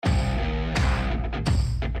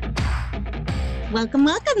Welcome,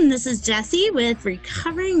 welcome. This is Jessie with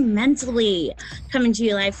Recovering Mentally, coming to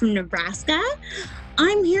you live from Nebraska.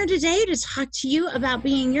 I'm here today to talk to you about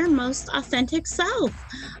being your most authentic self.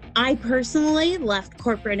 I personally left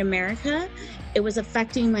corporate America. It was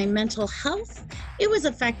affecting my mental health. It was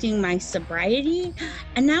affecting my sobriety.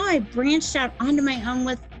 And now I branched out onto my own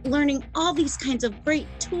with learning all these kinds of great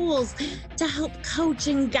tools to help coach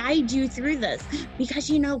and guide you through this. Because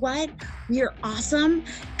you know what? We are awesome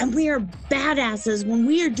and we are badasses when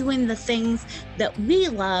we are doing the things that we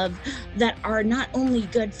love that are not only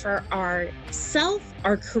good for our self,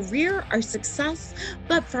 our career, our success,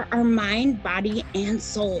 but for our mind, body, and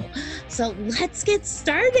soul. So let's get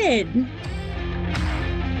started.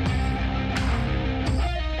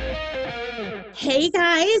 Hey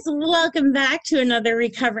guys, welcome back to another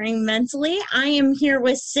Recovering Mentally. I am here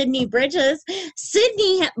with Sydney Bridges.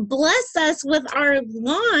 Sydney blessed us with our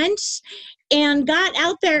launch and got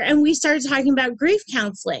out there and we started talking about grief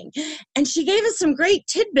counseling. And she gave us some great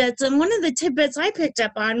tidbits. And one of the tidbits I picked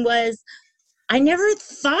up on was, I never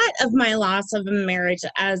thought of my loss of a marriage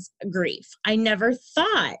as grief. I never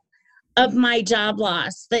thought of my job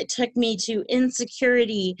loss that took me to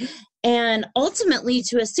insecurity and ultimately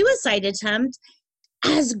to a suicide attempt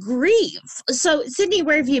as grief. So, Sydney,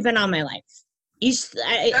 where have you been all my life?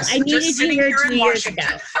 I needed you here 2 years ago.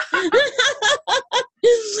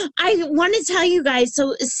 I want to tell you guys,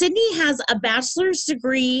 so Sydney has a bachelor's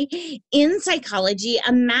degree in psychology,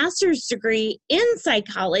 a master's degree in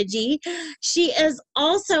psychology. She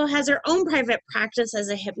also has her own private practice as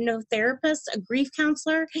a hypnotherapist, a grief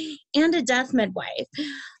counselor, and a death midwife.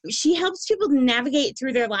 She helps people navigate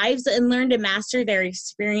through their lives and learn to master their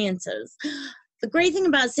experiences. The great thing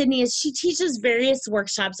about Sydney is she teaches various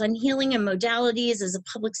workshops on healing and modalities as a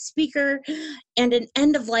public speaker and an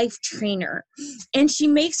end-of-life trainer. And she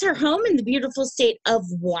makes her home in the beautiful state of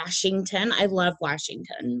Washington. I love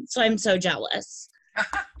Washington, so I'm so jealous.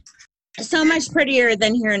 So much prettier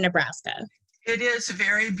than here in Nebraska. It is a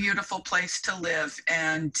very beautiful place to live,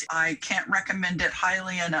 and I can't recommend it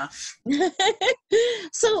highly enough.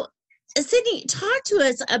 So, Sydney, talk to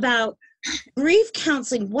us about grief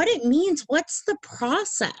counseling, what it means. What's the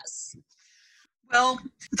process? Well,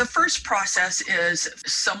 the first process is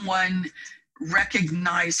someone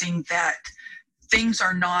recognizing that things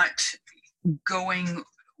are not going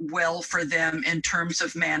well for them in terms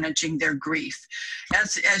of managing their grief.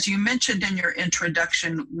 As you mentioned in your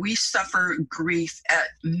introduction, we suffer grief at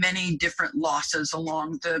many different losses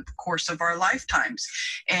along the course of our lifetimes.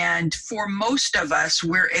 And for most of us,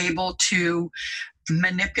 we're able to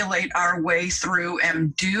manipulate our way through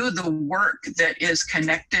and do the work that is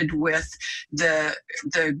connected with the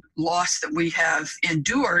loss that we have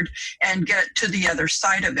endured and get to the other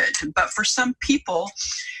side of it. But for some people,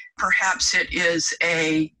 perhaps it is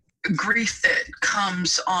a grief that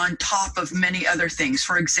comes on top of many other things.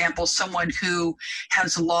 For example, someone who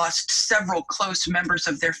has lost several close members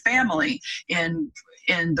of their family in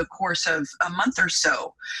the course of a month or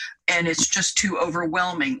so, and it's just too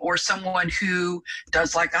overwhelming. Or someone who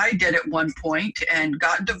does like I did at one point and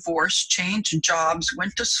got divorced, changed jobs,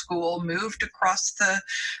 went to school, moved across the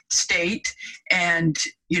state, and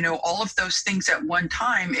all of those things at one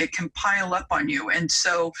time, it can pile up on you. And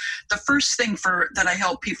so the first thing that I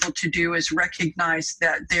help people to do is recognize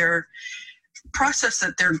that their process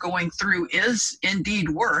that they're going through is indeed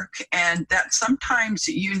work, and that sometimes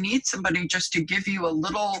you need somebody just to give you a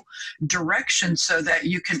little direction so that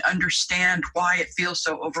you can understand why it feels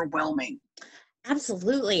so overwhelming.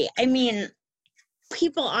 Absolutely. I mean,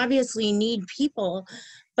 people obviously need people,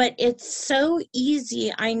 but it's so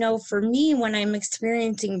easy. I know for me, when I'm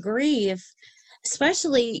experiencing grief,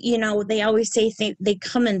 especially, they always say they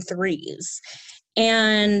come in threes.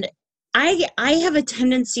 And I have a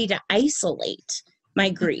tendency to isolate my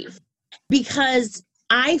grief because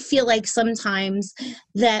I feel like sometimes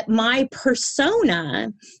that my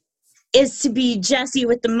persona is to be Jessie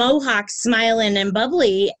with the mohawk smiling and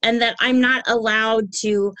bubbly, and that I'm not allowed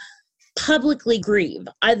to publicly grieve,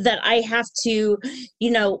 that I have to,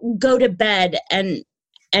 go to bed and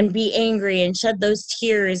be angry and shed those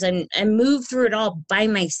tears and move through it all by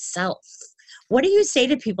myself. What do you say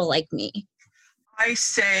to people like me? I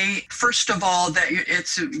say, first of all, that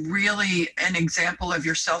it's really an example of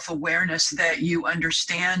your self-awareness, that you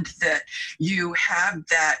understand that you have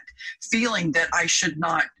that feeling that I should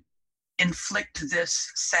not inflict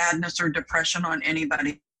this sadness or depression on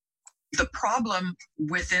anybody. The problem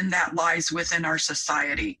within that lies within our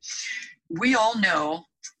society. We all know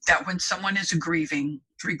that when someone is grieving,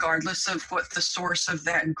 regardless of what the source of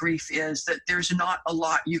that grief is, that there's not a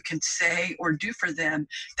lot you can say or do for them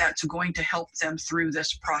that's going to help them through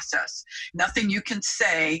this process. Nothing you can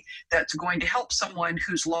say that's going to help someone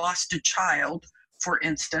who's lost a child, for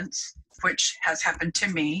instance, which has happened to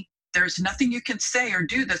me. There's nothing you can say or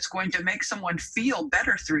do that's going to make someone feel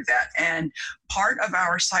better through that. And part of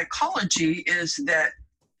our psychology is that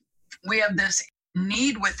we have this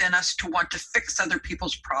need within us to want to fix other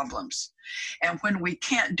people's problems. And when we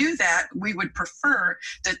can't do that, we would prefer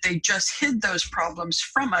that they just hid those problems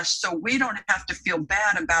from us so we don't have to feel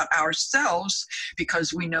bad about ourselves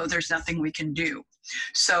because we know there's nothing we can do.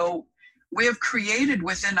 So we have created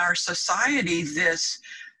within our society this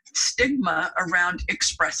stigma around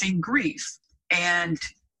expressing grief. And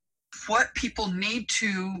what people need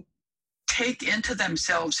to take into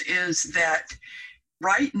themselves is that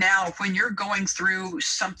right now, when you're going through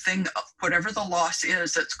something, whatever the loss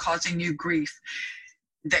is that's causing you grief,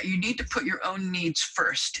 that you need to put your own needs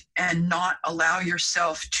first and not allow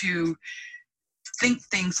yourself to think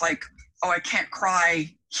things like, oh, I can't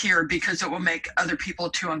cry here because it will make other people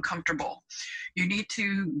too uncomfortable. You need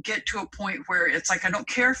to get to a point where it's like, I don't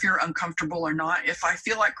care if you're uncomfortable or not. If I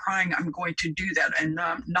feel like crying, I'm going to do that. And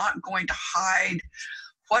I'm not going to hide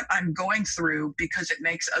what I'm going through because it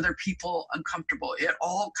makes other people uncomfortable. It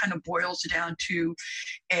all kind of boils down to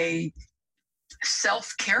a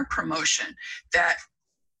self-care promotion that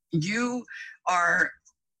you are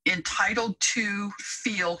entitled to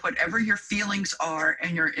feel whatever your feelings are,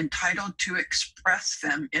 and you're entitled to express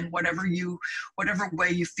them in whatever way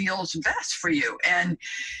you feel is best for you. And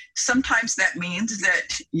sometimes that means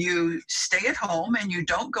that you stay at home and you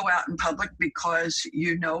don't go out in public because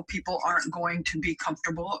you know people aren't going to be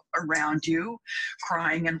comfortable around you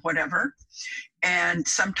crying and whatever. And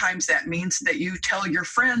sometimes that means that you tell your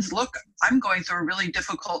friends, look, I'm going through a really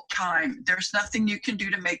difficult time. There's nothing you can do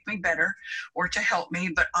to make me better or to help me,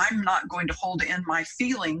 but I'm not going to hold in my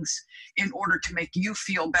feelings in order to make you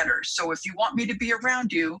feel better. So if you want me to be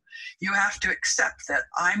around you, you have to accept that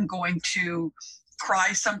I'm going to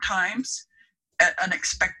cry sometimes at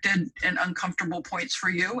unexpected and uncomfortable points for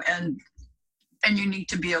you, and you need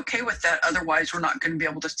to be okay with that. Otherwise, we're not going to be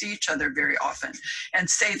able to see each other very often. And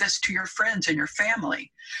say this to your friends and your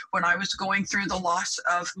family. When I was going through the loss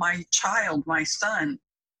of my child, my son,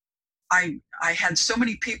 I had so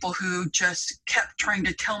many people who just kept trying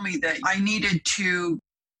to tell me that I needed to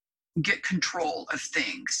get control of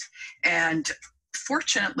things. And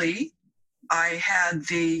fortunately, I had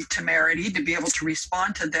the temerity to be able to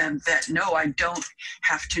respond to them that, no, I don't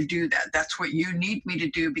have to do that. That's what you need me to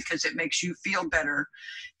do because it makes you feel better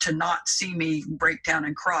to not see me break down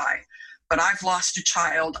and cry. But I've lost a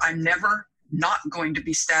child. I'm never not going to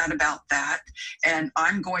be sad about that. And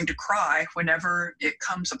I'm going to cry whenever it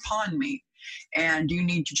comes upon me. And you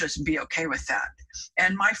need to just be okay with that.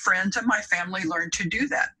 And my friends and my family learned to do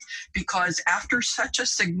that because after such a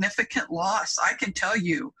significant loss, I can tell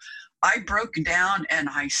you, I broke down and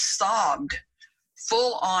I sobbed,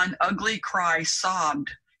 full on ugly cry, sobbed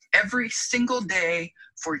every single day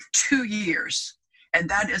for 2 years. And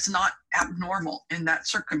that is not abnormal in that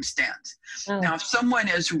circumstance. Oh. Now, if someone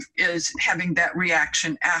is having that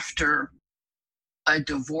reaction after a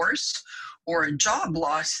divorce or a job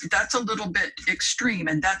loss, that's a little bit extreme.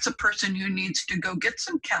 And that's a person who needs to go get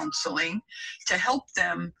some counseling to help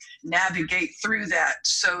them navigate through that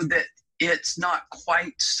so that it's not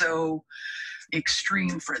quite so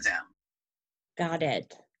extreme for them. Got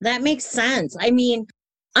it. That makes sense. I mean,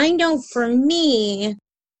 I know for me,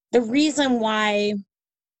 the reason why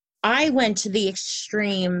I went to the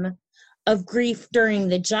extreme of grief during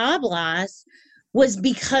the job loss was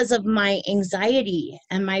because of my anxiety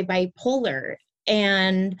and my bipolar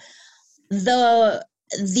and the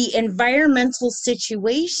environmental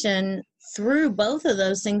situation threw both of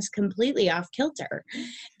those things completely off kilter.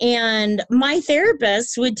 And my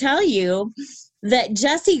therapist would tell you that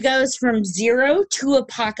Jesse goes from 0 to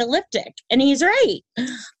apocalyptic. And he's right.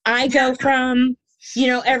 I go from,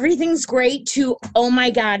 everything's great to, oh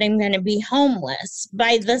my God, I'm going to be homeless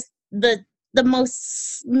by the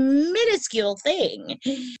most minuscule thing.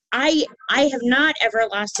 I have not ever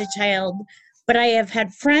lost a child, but I have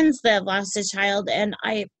had friends that have lost a child. And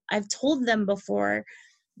I've told them before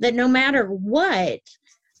that no matter what,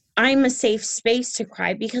 I'm a safe space to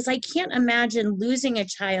cry because I can't imagine losing a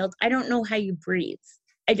child. I don't know how you breathe.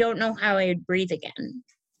 I don't know how I would breathe again.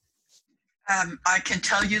 I can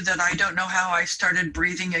tell you that I don't know how I started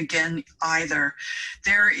breathing again either.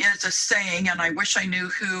 There is a saying, and I wish I knew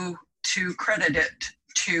who to credit it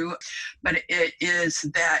to, but it is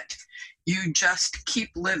that you just keep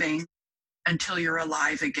living until you're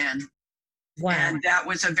alive again. Wow. And that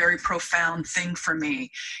was a very profound thing for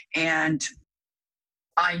me. And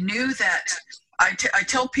I knew that I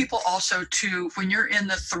tell people also too, when you're in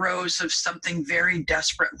the throes of something very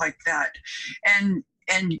desperate like that, and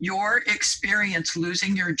your experience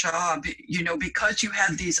losing your job, you know, because you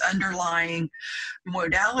had these underlying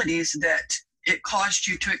modalities, that it caused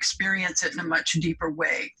you to experience it in a much deeper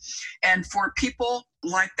way. And for people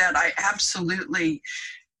like that, I absolutely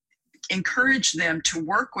encourage them to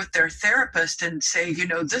work with their therapist and say, you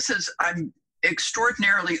know, I'm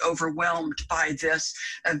extraordinarily overwhelmed by this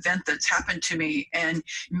event that's happened to me, and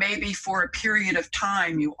maybe for a period of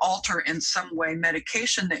time you alter in some way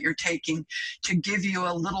medication that you're taking to give you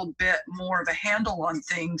a little bit more of a handle on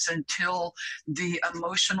things until the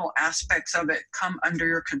emotional aspects of it come under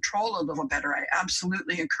your control a little better. I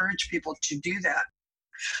absolutely encourage people to do that.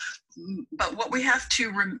 But what we have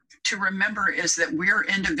to remember is that we're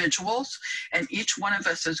individuals, and each one of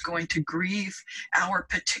us is going to grieve our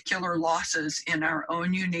particular losses in our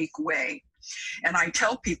own unique way. And I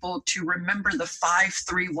tell people to remember the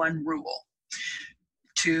 5-3-1 rule,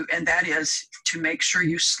 and that is to make sure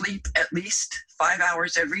you sleep at least 5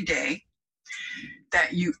 hours every day,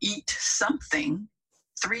 that you eat something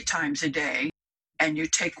 3 times a day, and you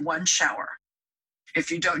take 1 shower. If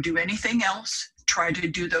you don't do anything else, try to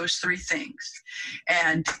do those 3 things.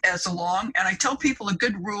 And I tell people a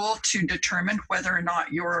good rule to determine whether or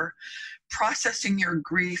not you're processing your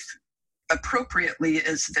grief appropriately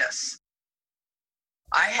is this.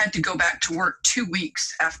 I had to go back to work 2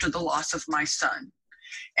 weeks after the loss of my son.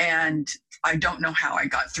 And I don't know how I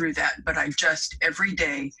got through that, but I just every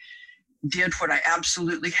day did what I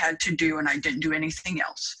absolutely had to do, and I didn't do anything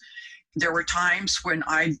else. There were times when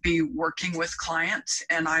I'd be working with clients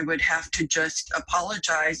and I would have to just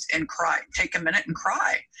apologize and cry, take a minute and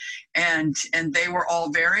cry. And they were all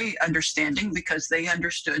very understanding, because they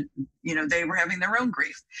understood, you know, they were having their own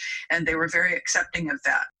grief, and they were very accepting of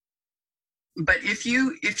that. But if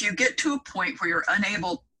you get to a point where you're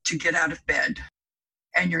unable to get out of bed,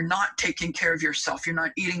 and you're not taking care of yourself, you're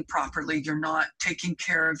not eating properly, you're not taking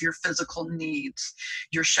care of your physical needs,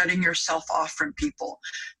 you're shutting yourself off from people,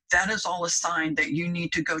 that is all a sign that you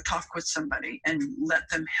need to go talk with somebody and let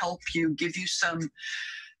them help you, give you some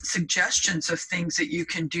suggestions of things that you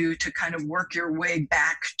can do to kind of work your way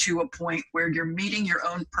back to a point where you're meeting your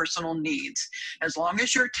own personal needs. As long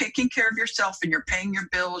as you're taking care of yourself and you're paying your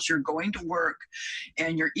bills, you're going to work,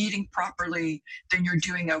 and you're eating properly, then you're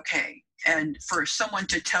doing okay. And for someone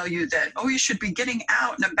to tell you that, oh, you should be getting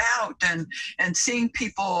out and about and seeing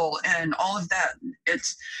people and all of that,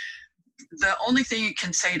 it's the only thing you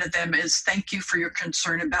can say to them is, thank you for your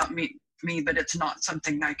concern about me, but it's not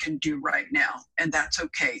something I can do right now. And that's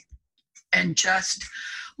okay. And just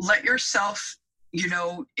let yourself, you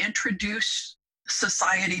know, introduce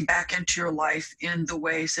society back into your life in the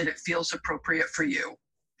ways that it feels appropriate for you,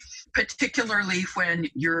 particularly when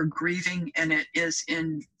you're grieving and it is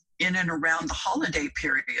in and around the holiday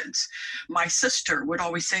periods. My sister would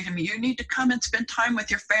always say to me, you need to come and spend time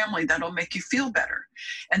with your family. That'll make you feel better.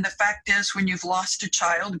 And the fact is, when you've lost a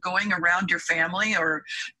child, going around your family, or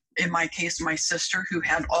in my case, my sister, who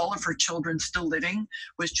had all of her children still living,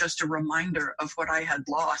 was just a reminder of what I had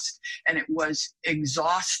lost. And it was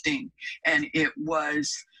exhausting. And it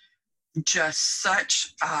was just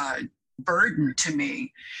such a burden to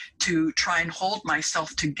me to try and hold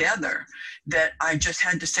myself together, that I just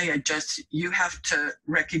had to say, you have to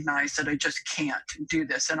recognize that I just can't do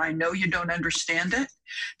this. And I know you don't understand it,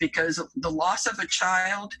 because the loss of a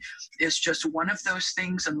child is just one of those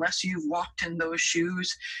things. Unless you've walked in those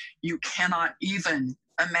shoes, you cannot even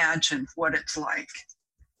imagine what it's like.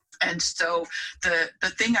 And so the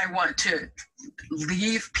thing I want to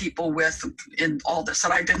leave people with in all this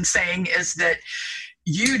that I've been saying is that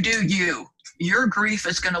you do you. Your grief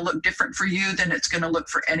is going to look different for you than it's going to look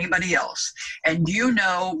for anybody else. And you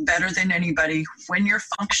know better than anybody when you're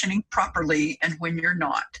functioning properly and when you're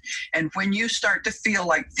not. And when you start to feel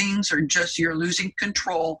like things are just, you're losing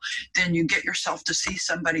control, then you get yourself to see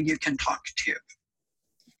somebody you can talk to.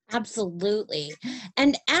 Absolutely.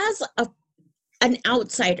 And as an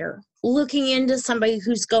outsider looking into somebody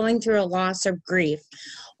who's going through a loss of grief,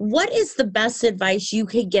 what is the best advice you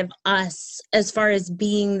could give us as far as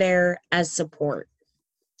being there as support?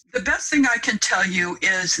 The best thing I can tell you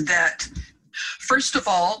is that, first of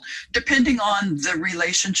all, depending on the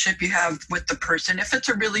relationship you have with the person, if it's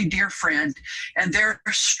a really dear friend and they're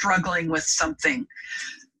struggling with something,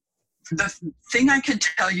 the thing I can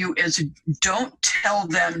tell you is, don't tell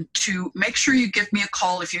them to make sure you give me a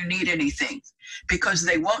call if you need anything, because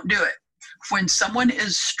they won't do it. When someone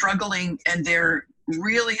is struggling and they're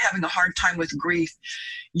really having a hard time with grief,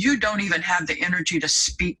 you don't even have the energy to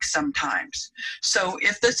speak sometimes. So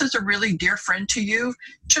if this is a really dear friend to you,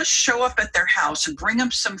 just show up at their house, bring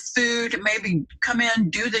them some food, maybe come in,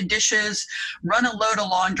 do the dishes, run a load of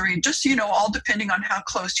laundry, just, all depending on how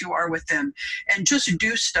close you are with them, and just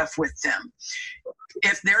do stuff with them.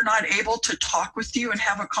 If they're not able to talk with you and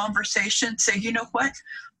have a conversation, say, you know what?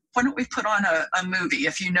 Why don't we put on a movie?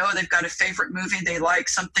 If you know they've got a favorite movie they like,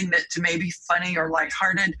 something that's maybe funny or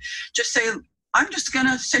lighthearted, just say, I'm just going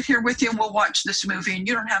to sit here with you and we'll watch this movie and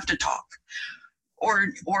you don't have to talk.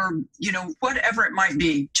 Or whatever it might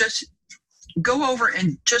be, just go over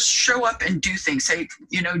and just show up and do things. Say,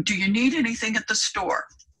 do you need anything at the store?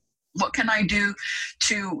 What can I do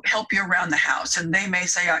to help you around the house? And they may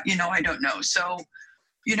say, I don't know. So,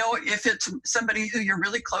 if it's somebody who you're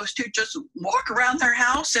really close to, just walk around their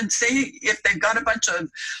house and say, if they've got a bunch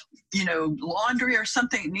of, laundry or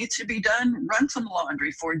something that needs to be done, run some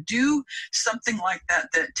laundry for, do something like that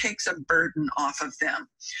takes a burden off of them.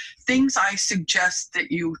 Things I suggest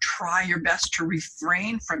that you try your best to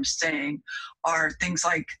refrain from saying are things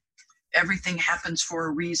like, everything happens for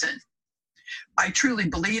a reason. I truly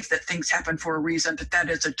believe that things happen for a reason, but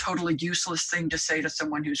that is a totally useless thing to say to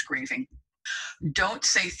someone who's grieving. Don't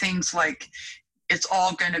say things like, it's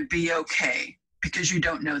all going to be okay, because you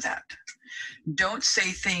don't know that. Don't say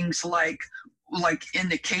things like in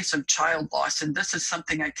the case of child loss, and this is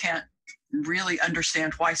something I can't really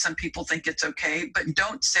understand why some people think it's okay, but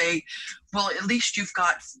don't say, well, at least you've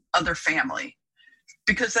got other family,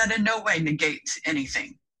 because that in no way negates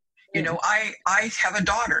anything. I have a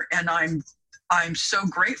daughter, and I'm so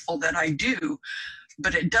grateful that I do,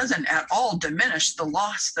 but it doesn't at all diminish the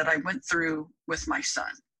loss that I went through with my son.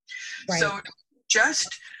 Right. So just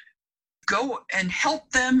go and help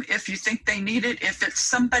them if you think they need it. If it's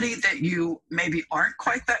somebody that you maybe aren't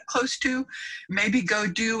quite that close to, maybe go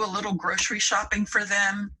do a little grocery shopping for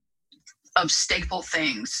them of staple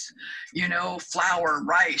things, flour,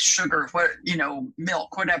 rice, sugar,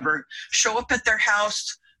 milk, whatever. Show up at their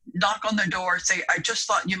house, knock on the door, say, I just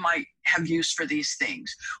thought you might have use for these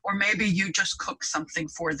things. Or maybe you just cook something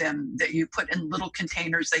for them that you put in little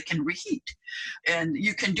containers they can reheat. And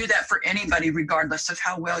you can do that for anybody, regardless of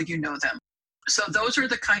how well you know them. So those are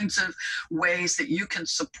the kinds of ways that you can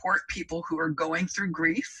support people who are going through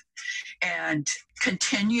grief, and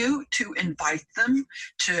continue to invite them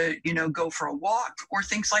to, go for a walk or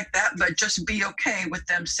things like that, but just be okay with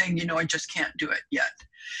them saying, I just can't do it yet.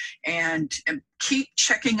 And keep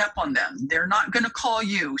checking up on them. They're not going to call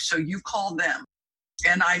you, so you call them.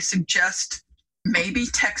 And I suggest maybe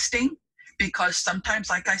texting, because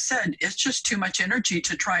sometimes, like I said, it's just too much energy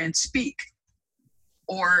to try and speak.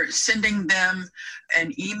 Or sending them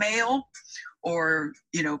an email, or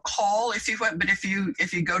call if you want. But if you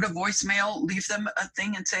go to voicemail, leave them a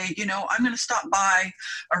thing and say, I'm going to stop by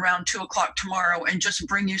around 2:00 tomorrow and just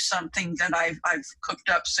bring you something that I've cooked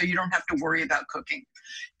up, so you don't have to worry about cooking.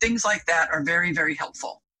 Things like that are very, very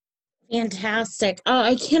helpful. Fantastic. Oh,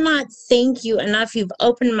 I cannot thank you enough. You've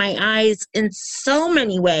opened my eyes in so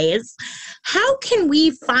many ways. How can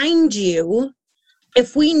we find you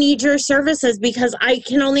if we need your services? Because I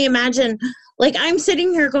can only imagine, I'm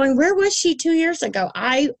sitting here going, where was she 2 years ago?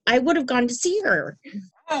 I would have gone to see her.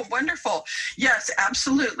 Oh, wonderful. Yes,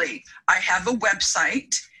 absolutely. I have a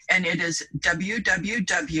website, and it is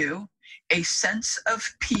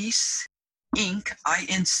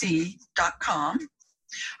www.asenseofpeaceinc.com.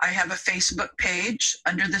 I have a Facebook page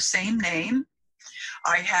under the same name.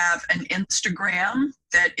 I have an Instagram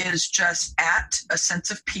that is just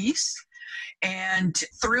 @asenseofpeace. And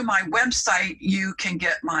through my website, you can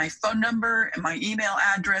get my phone number and my email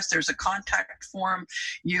address. There's a contact form.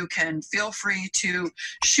 You can feel free to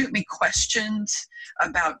shoot me questions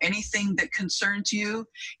about anything that concerns you.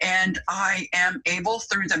 And I am able,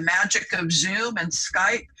 through the magic of Zoom and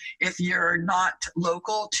Skype, if you're not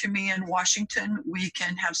local to me in Washington, we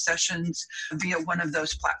can have sessions via one of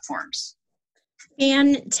those platforms.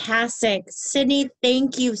 Fantastic. Sydney,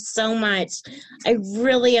 thank you so much. I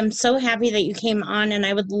really am so happy that you came on, and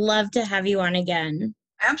I would love to have you on again.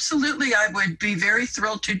 Absolutely. I would be very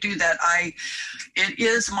thrilled to do that. It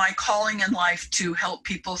is my calling in life to help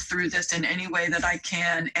people through this in any way that I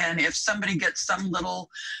can. And if somebody gets some little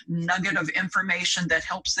nugget of information that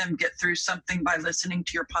helps them get through something by listening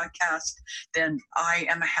to your podcast, then I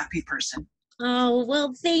am a happy person. Oh,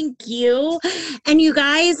 well, thank you. And you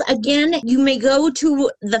guys, again, you may go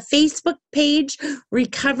to the Facebook page,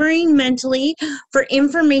 Recovering Mentally, for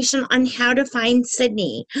information on how to find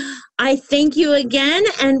Sydney. I thank you again,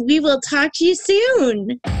 and we will talk to you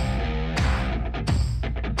soon.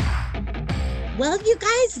 Well, you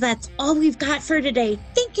guys, that's all we've got for today.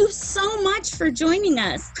 Thank you so much for joining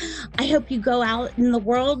us. I hope you go out in the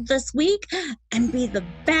world this week and be the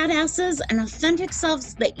badasses and authentic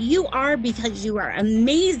selves that you are, because you are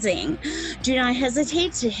amazing. Do not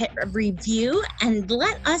hesitate to hit a review and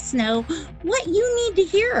let us know what you need to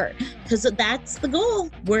hear, because that's the goal.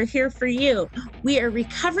 We're here for you. We are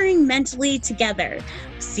recovering mentally together.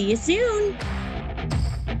 See you soon.